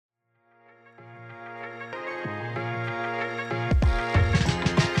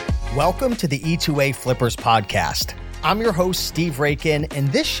Welcome to the E2A Flippers podcast. I'm your host, Steve Rakin, and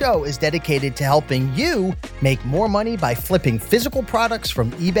this show is dedicated to helping you make more money by flipping physical products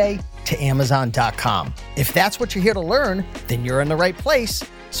from eBay to Amazon.com. If that's what you're here to learn, then you're in the right place.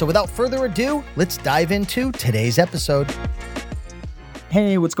 So without further ado, let's dive into today's episode.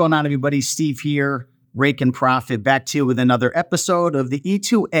 Hey, what's going on, everybody? Steve here, Rakin Profit, back to you with another episode of the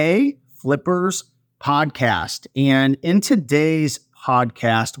E2A Flippers podcast. And in today's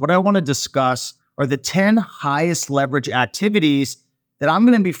podcast, what I want to discuss are the 10 highest leverage activities that I'm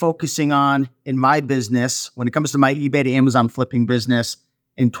going to be focusing on in my business when it comes to my eBay to Amazon flipping business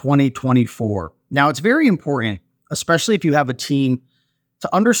in 2024. Now, it's very important, especially if you have a team,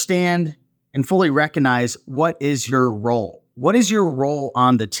 to understand and fully recognize what is your role. What is your role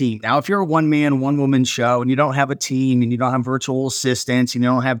on the team? Now, if you're a one-man, one-woman show and you don't have a team and you don't have virtual assistants and you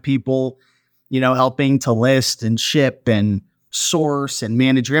don't have people, helping to list and ship and source and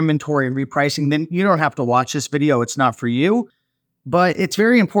manage your inventory and repricing, then you don't have to watch this video. It's not for you. But it's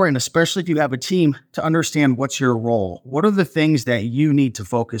very important, especially if you have a team, to understand what's your role. What are the things that you need to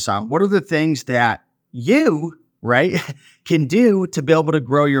focus on? What are the things that you, can do to be able to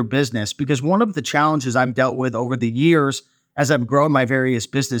grow your business? Because one of the challenges I've dealt with over the years as I've grown my various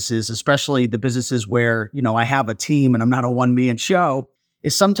businesses, especially the businesses where, I have a team and I'm not a one-man show,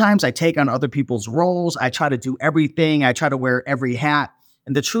 is sometimes I take on other people's roles. I try to do everything. I try to wear every hat.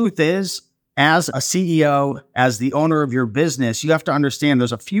 And the truth is, as a CEO, as the owner of your business, you have to understand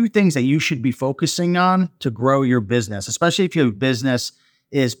there's a few things that you should be focusing on to grow your business, especially if your business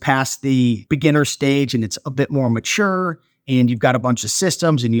is past the beginner stage and it's a bit more mature and you've got a bunch of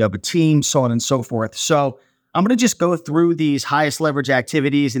systems and you have a team, so on and so forth. So I'm going to just go through these highest leverage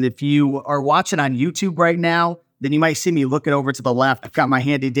activities. And if you are watching on YouTube right now, then you might see me looking over to the left. I've got my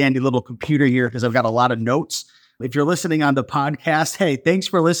handy dandy little computer here because I've got a lot of notes. If you're listening on the podcast, hey, thanks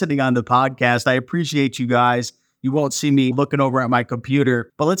for listening on the podcast. I appreciate you guys. You won't see me looking over at my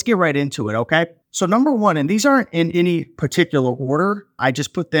computer, but let's get right into it, okay? So number one, and these aren't in any particular order, I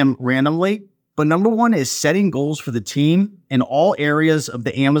just put them randomly, but number one is setting goals for the team in all areas of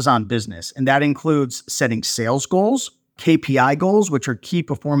the Amazon business. And that includes setting sales goals, KPI goals, which are key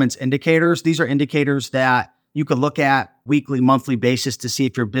performance indicators. These are indicators that you could look at weekly, monthly basis to see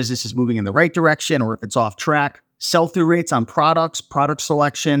if your business is moving in the right direction or if it's off track. Sell-through rates on products, product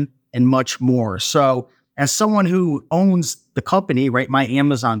selection, and much more. So as someone who owns the company, my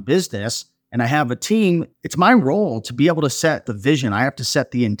Amazon business, and I have a team, it's my role to be able to set the vision. I have to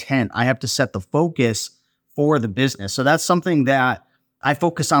set the intent. I have to set the focus for the business. So that's something that I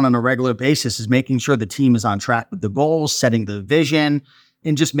focus on a regular basis, is making sure the team is on track with the goals, setting the vision,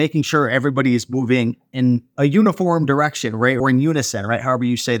 and just making sure everybody is moving in a uniform direction, or in unison, however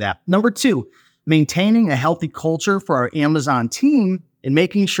you say that. Number two, maintaining a healthy culture for our Amazon team and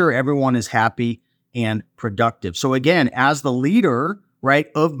making sure everyone is happy and productive. So again, as the leader,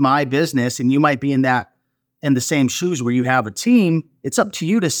 of my business, and you might be in the same shoes where you have a team, it's up to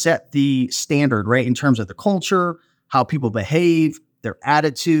you to set the standard, in terms of the culture, how people behave, their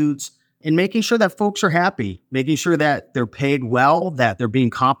attitudes, and making sure that folks are happy, making sure that they're paid well, that they're being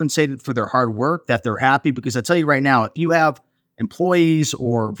compensated for their hard work, that they're happy. Because I tell you right now, if you have employees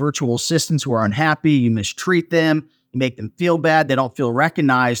or virtual assistants who are unhappy, you mistreat them, you make them feel bad, they don't feel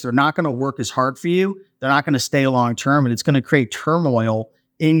recognized, they're not going to work as hard for you, they're not going to stay long-term, and it's going to create turmoil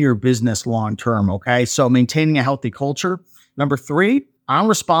in your business long-term, okay? So maintaining a healthy culture. Number three, I'm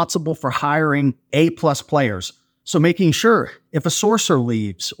responsible for hiring A-plus players. So making sure if a sourcer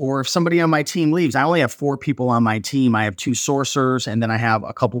leaves or if somebody on my team leaves, I only have 4 people on my team. I have 2 sourcers, and then I have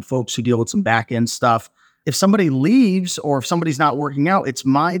a couple folks who deal with some back-end stuff. If somebody leaves or if somebody's not working out, it's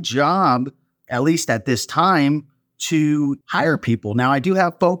my job, at least at this time, to hire people. Now, I do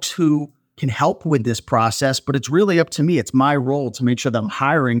have folks who can help with this process, but it's really up to me. It's my role to make sure that I'm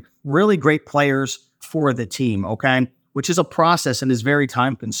hiring really great players for the team, okay? Which is a process and is very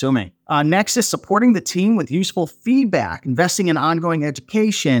time consuming. Next is supporting the team with useful feedback, investing in ongoing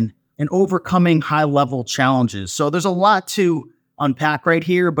education, and overcoming high-level challenges. So there's a lot to unpack right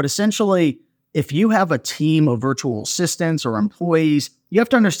here, but essentially, if you have a team of virtual assistants or employees, you have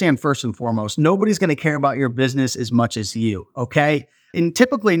to understand first and foremost, nobody's going to care about your business as much as you, okay? And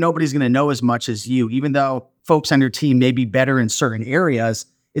typically, nobody's going to know as much as you, even though folks on your team may be better in certain areas.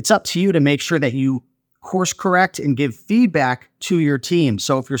 It's up to you to make sure that you course correct and give feedback to your team.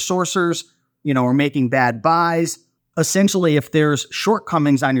 So if your sourcers, are making bad buys, essentially if there's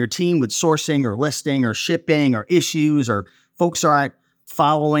shortcomings on your team with sourcing or listing or shipping or issues, or folks aren't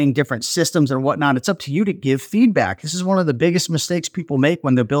following different systems and whatnot, it's up to you to give feedback. This is one of the biggest mistakes people make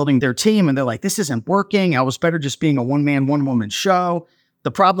when they're building their team and they're like, this isn't working. I was better just being a one-man, one-woman show.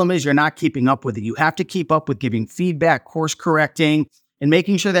 The problem is you're not keeping up with it. You have to keep up with giving feedback, course correcting, and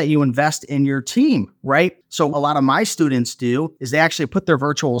making sure that you invest in your team, right? So a lot of my students do is they actually put their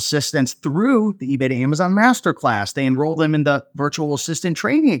virtual assistants through the eBay to Amazon Masterclass. They enroll them in the Virtual Assistant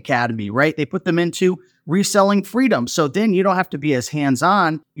Training Academy, right? They put them into Reselling Freedom. So then you don't have to be as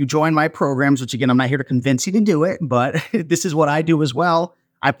hands-on. You join my programs, which again, I'm not here to convince you to do it, but this is what I do as well.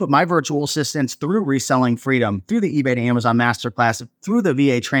 I put my virtual assistants through Reselling Freedom, through the eBay to Amazon Masterclass, through the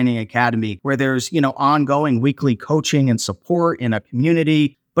VA Training Academy, where there's, ongoing weekly coaching and support in a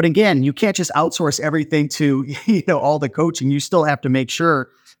community. But again, you can't just outsource everything to, all the coaching. You still have to make sure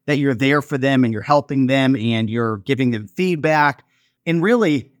that you're there for them and you're helping them and you're giving them feedback. And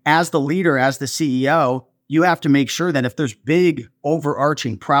really, as the leader, as the CEO, you have to make sure that if there's big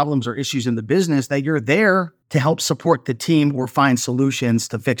overarching problems or issues in the business, that you're there to help support the team or find solutions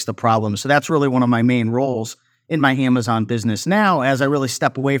to fix the problem. So that's really one of my main roles in my Amazon business now, as I really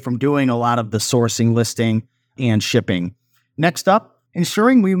step away from doing a lot of the sourcing, listing, and shipping. Next up,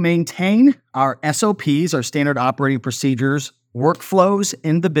 ensuring we maintain our SOPs, our standard operating procedures, workflows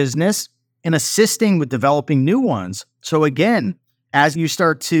in the business, and assisting with developing new ones. So again, as you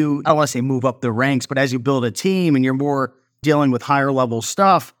start to, I don't want to say move up the ranks, but as you build a team and you're more dealing with higher level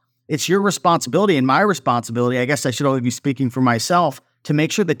stuff, it's your responsibility and my responsibility, I guess I should only be speaking for myself, to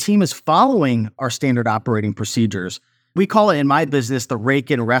make sure the team is following our standard operating procedures. We call it in my business the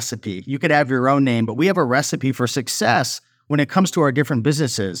Rake-In recipe. You could have your own name, but we have a recipe for success when it comes to our different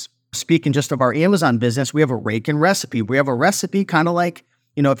businesses. Speaking just of our Amazon business, we have a Rake-In recipe. We have a recipe kind of like,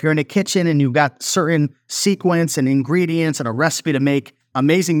 if you're in a kitchen and you've got certain sequence and ingredients and a recipe to make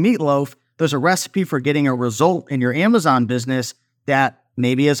amazing meatloaf, there's a recipe for getting a result in your Amazon business that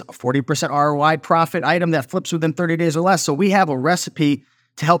maybe is a 40% ROI profit item that flips within 30 days or less. So we have a recipe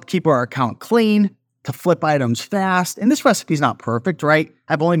to help keep our account clean, to flip items fast. And this recipe is not perfect, right?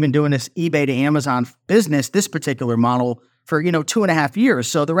 I've only been doing this eBay to Amazon business, this particular model, for 2.5 years.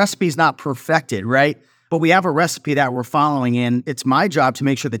 So the recipe is not perfected, right? But we have a recipe that we're following, and it's my job to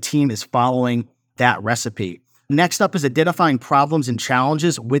make sure the team is following that recipe. Next up is identifying problems and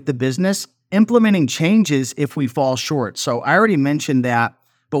challenges with the business, implementing changes if we fall short. So I already mentioned that,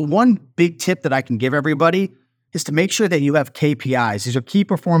 but one big tip that I can give everybody is to make sure that you have KPIs. These are key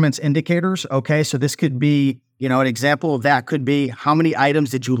performance indicators, okay? So this could be, an example of that could be how many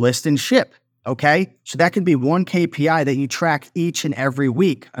items did you list and ship, okay? So that could be one KPI that you track each and every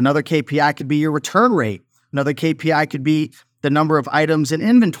week. Another KPI could be your return rate. Another KPI could be the number of items in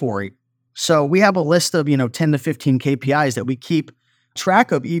inventory. So we have a list of, 10 to 15 KPIs that we keep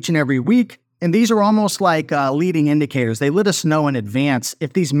track of each and every week. And these are almost like leading indicators. They let us know in advance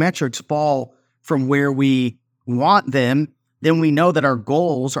if these metrics fall from where we want them, then we know that our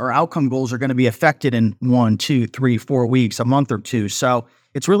goals, our outcome goals, are going to be affected in 1, 2, 3, 4 weeks, a month or two. So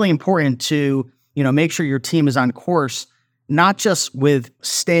it's really important to, make sure your team is on course, not just with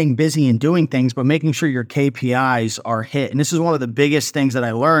staying busy and doing things, but making sure your KPIs are hit. And this is one of the biggest things that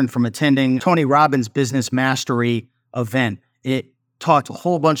I learned from attending Tony Robbins' Business Mastery event. It talked a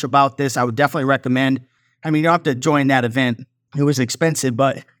whole bunch about this. I would definitely recommend. You don't have to join that event. It was expensive,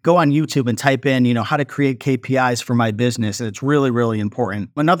 but go on YouTube and type in, how to create KPIs for my business. And it's really, really important.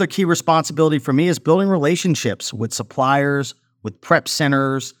 Another key responsibility for me is building relationships with suppliers, with prep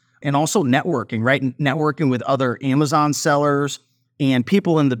centers, and also networking, right? Networking with other Amazon sellers and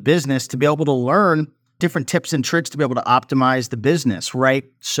people in the business to be able to learn different tips and tricks to be able to optimize the business, right?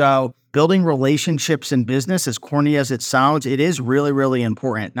 So building relationships in business, as corny as it sounds, it is really, really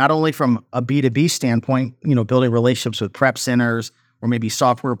important. Not only from a B2B standpoint, building relationships with prep centers or maybe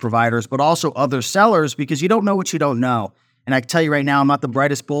software providers, but also other sellers, because you don't know what you don't know. And I can tell you right now, I'm not the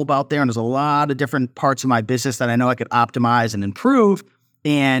brightest bulb out there, and there's a lot of different parts of my business that I know I could optimize and improve.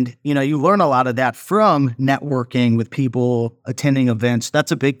 And, you learn a lot of that from networking with people, attending events.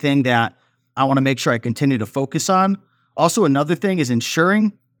 That's a big thing that I want to make sure I continue to focus on. Also, another thing is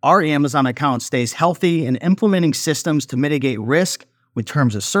ensuring our Amazon account stays healthy and implementing systems to mitigate risk with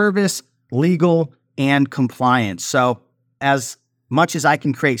terms of service, legal, and compliance. So as much as I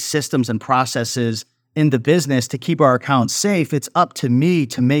can create systems and processes in the business to keep our accounts safe, it's up to me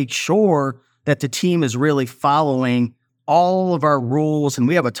to make sure that the team is really following all of our rules. And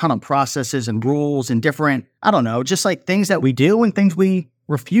we have a ton of processes and rules and different, just like things that we do and things we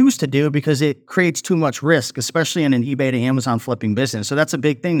refuse to do because it creates too much risk, especially in an eBay to Amazon flipping business. So that's a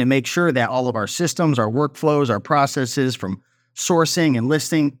big thing, to make sure that all of our systems, our workflows, our processes from sourcing and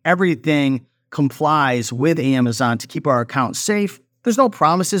listing, everything complies with Amazon to keep our account safe. There's no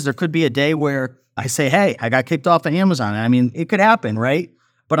promises. There could be a day where I say, hey, I got kicked off of Amazon. It could happen, right?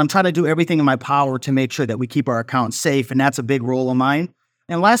 But I'm trying to do everything in my power to make sure that we keep our accounts safe. And that's a big role of mine.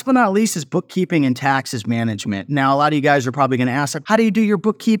 And last but not least is bookkeeping and taxes management. Now, a lot of you guys are probably going to ask, how do you do your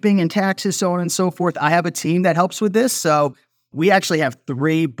bookkeeping and taxes, so on and so forth? I have a team that helps with this. So we actually have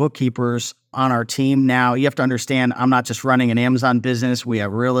 3 bookkeepers on our team. Now, you have to understand, I'm not just running an Amazon business. We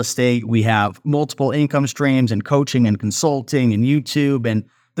have real estate. We have multiple income streams and coaching and consulting and YouTube. And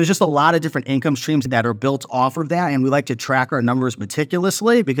there's just a lot of different income streams that are built off of that. And we like to track our numbers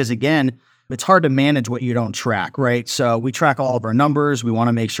meticulously because, again, it's hard to manage what you don't track, right? So we track all of our numbers. We want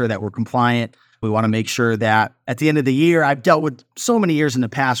to make sure that we're compliant. We want to make sure that at the end of the year, I've dealt with so many years in the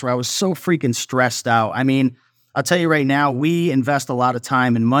past where I was so freaking stressed out. I mean, I'll tell you right now, we invest a lot of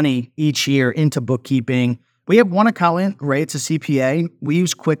time and money each year into bookkeeping. We have one accountant, right? It's a CPA. We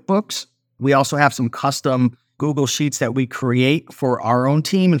use QuickBooks. We also have some custom Google Sheets that we create for our own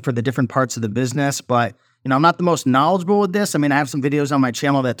team and for the different parts of the business. But I'm not the most knowledgeable with this. I mean, I have some videos on my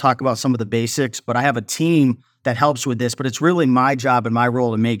channel that talk about some of the basics, but I have a team that helps with this. But it's really my job and my role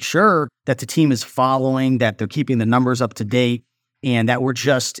to make sure that the team is following, that they're keeping the numbers up to date, and that we're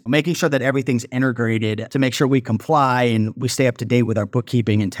just making sure that everything's integrated to make sure we comply and we stay up to date with our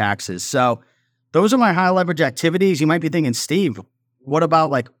bookkeeping and taxes. So those are my high leverage activities. You might be thinking, Steve, what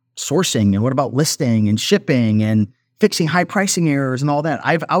about like sourcing and what about listing and shipping and fixing high pricing errors and all that?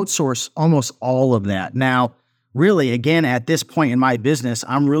 I've outsourced almost all of that. Now, really, again, at this point in my business,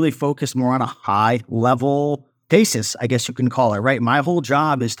 I'm really focused more on a high level basis, I guess you can call it, right? My whole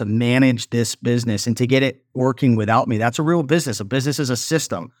job is to manage this business and to get it working without me. That's a real business. A business is a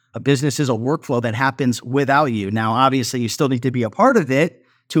system. A business is a workflow that happens without you. Now, obviously, you still need to be a part of it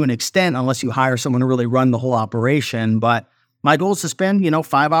to an extent, unless you hire someone to really run the whole operation. But my goal is to spend,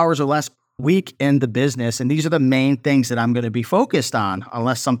 5 hours or less a week in the business. And these are the main things that I'm going to be focused on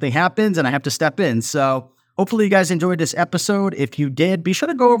unless something happens and I have to step in. So hopefully you guys enjoyed this episode. If you did, be sure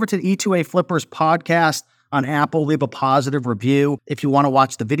to go over to the E2A Flippers podcast on Apple, leave a positive review. If you want to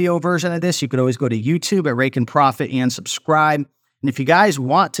watch the video version of this, you could always go to YouTube at Rake and Profit and subscribe. And if you guys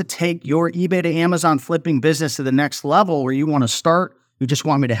want to take your eBay to Amazon flipping business to the next level, where you want to start, you just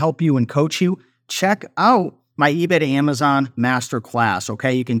want me to help you and coach you, check out my eBay to Amazon masterclass.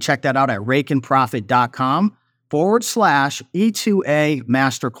 Okay, you can check that out at rakeandprofit.com/E2A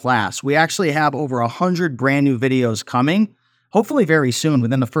masterclass. We actually have over 100 brand new videos coming, hopefully very soon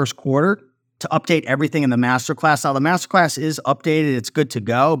within the first quarter, to update everything in the masterclass. Now, the masterclass is updated. It's good to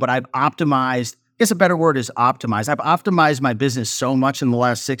go, but I've optimized, I guess a better word is optimized. I've optimized my business so much in the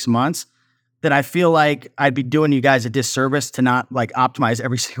last 6 months that I feel like I'd be doing you guys a disservice to not optimize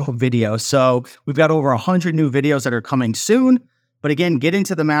every single video. So we've got over 100 new videos that are coming soon. But again, get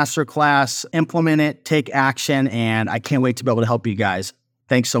into the masterclass, implement it, take action, and I can't wait to be able to help you guys.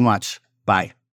 Thanks so much. Bye.